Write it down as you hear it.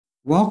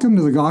Welcome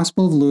to the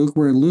Gospel of Luke.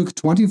 We're in Luke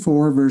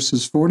 24,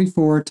 verses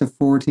 44 to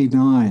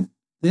 49.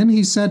 Then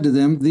he said to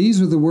them, "These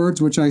are the words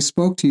which I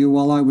spoke to you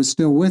while I was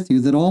still with you,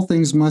 that all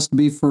things must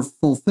be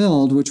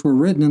fulfilled which were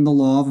written in the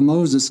law of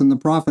Moses and the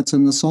prophets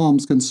and the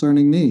Psalms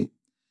concerning me."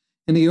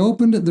 And he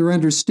opened their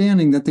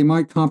understanding that they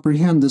might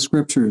comprehend the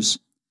Scriptures.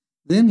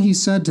 Then he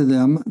said to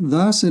them,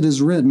 "Thus it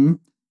is written,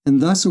 and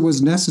thus it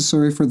was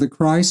necessary for the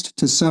Christ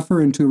to suffer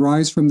and to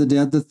rise from the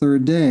dead the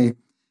third day,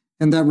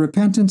 and that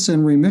repentance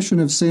and remission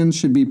of sins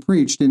should be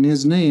preached in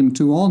his name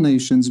to all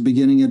nations,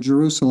 beginning at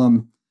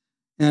Jerusalem.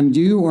 And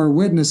you are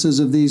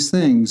witnesses of these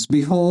things.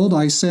 Behold,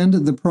 I send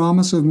the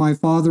promise of my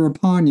Father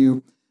upon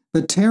you,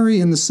 but tarry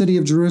in the city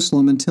of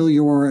Jerusalem until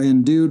you are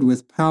endued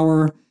with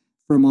power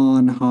from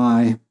on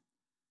high."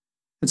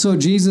 And so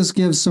Jesus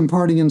gives some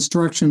parting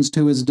instructions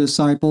to his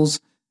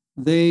disciples.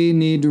 They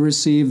need to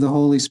receive the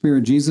Holy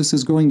Spirit. Jesus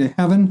is going to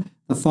heaven.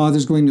 The Father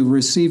is going to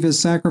receive his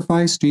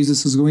sacrifice.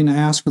 Jesus is going to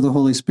ask for the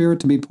Holy Spirit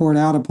to be poured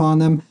out upon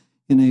them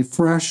in a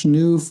fresh,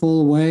 new,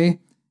 full way.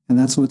 And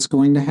that's what's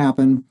going to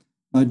happen.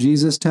 But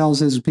Jesus tells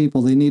his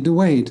people they need to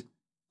wait.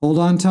 Hold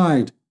on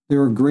tight.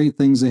 There are great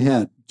things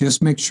ahead.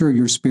 Just make sure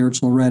you're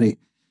spiritually ready.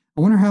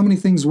 I wonder how many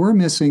things we're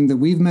missing that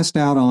we've missed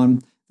out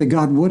on that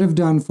God would have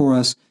done for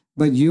us,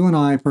 but you and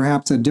I,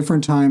 perhaps at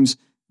different times,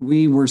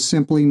 we were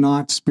simply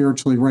not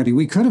spiritually ready.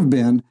 We could have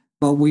been,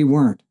 but we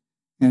weren't.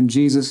 And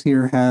Jesus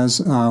here has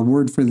a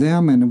word for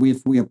them, and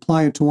if we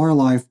apply it to our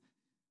life,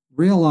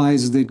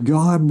 realize that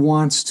God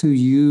wants to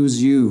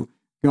use you.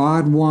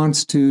 God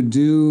wants to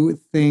do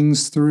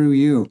things through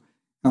you,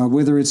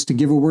 whether it's to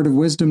give a word of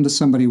wisdom to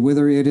somebody,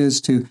 whether it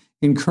is to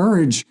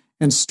encourage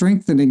and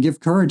strengthen and give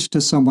courage to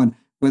someone,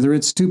 whether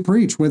it's to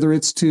preach, whether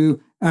it's to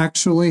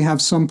actually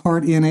have some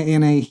part in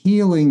a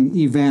healing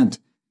event,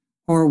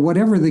 or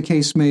whatever the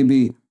case may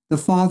be. The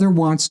Father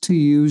wants to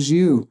use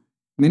you.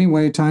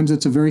 Many times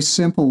it's a very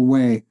simple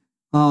way.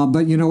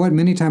 But you know what?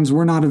 Many times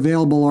we're not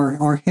available.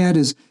 Our head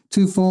is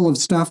too full of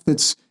stuff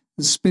that's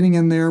spinning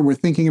in there. We're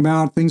thinking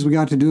about things we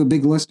got to do, a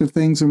big list of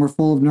things, and we're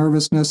full of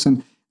nervousness.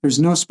 And there's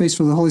no space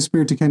for the Holy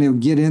Spirit to kind of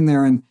get in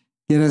there and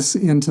get us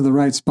into the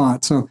right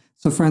spot. So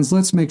friends,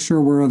 let's make sure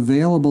we're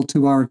available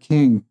to our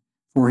King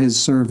for his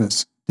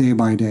service day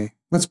by day.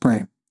 Let's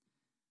pray.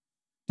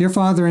 Dear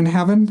Father in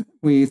heaven,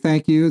 we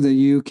thank you that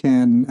you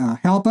can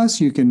help us,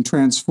 you can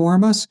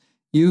transform us,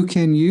 you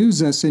can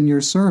use us in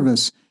your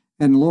service.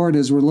 And Lord,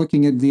 as we're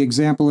looking at the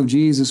example of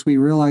Jesus, we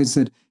realize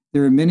that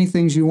there are many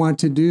things you want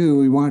to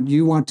do.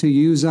 You want to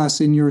use us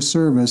in your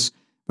service,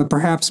 but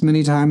perhaps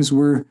many times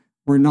we're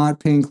not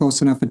paying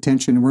close enough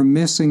attention. We're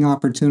missing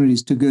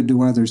opportunities to good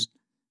to others.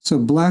 So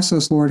bless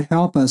us, Lord.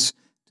 Help us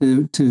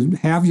to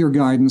have your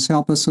guidance.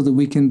 Help us so that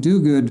we can do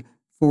good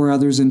for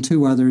others and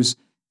to others.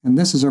 And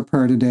this is our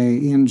prayer today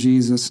in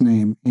Jesus'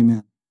 name.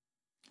 Amen.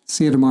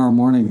 See you tomorrow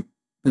morning.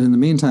 But in the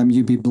meantime,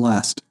 you be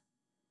blessed.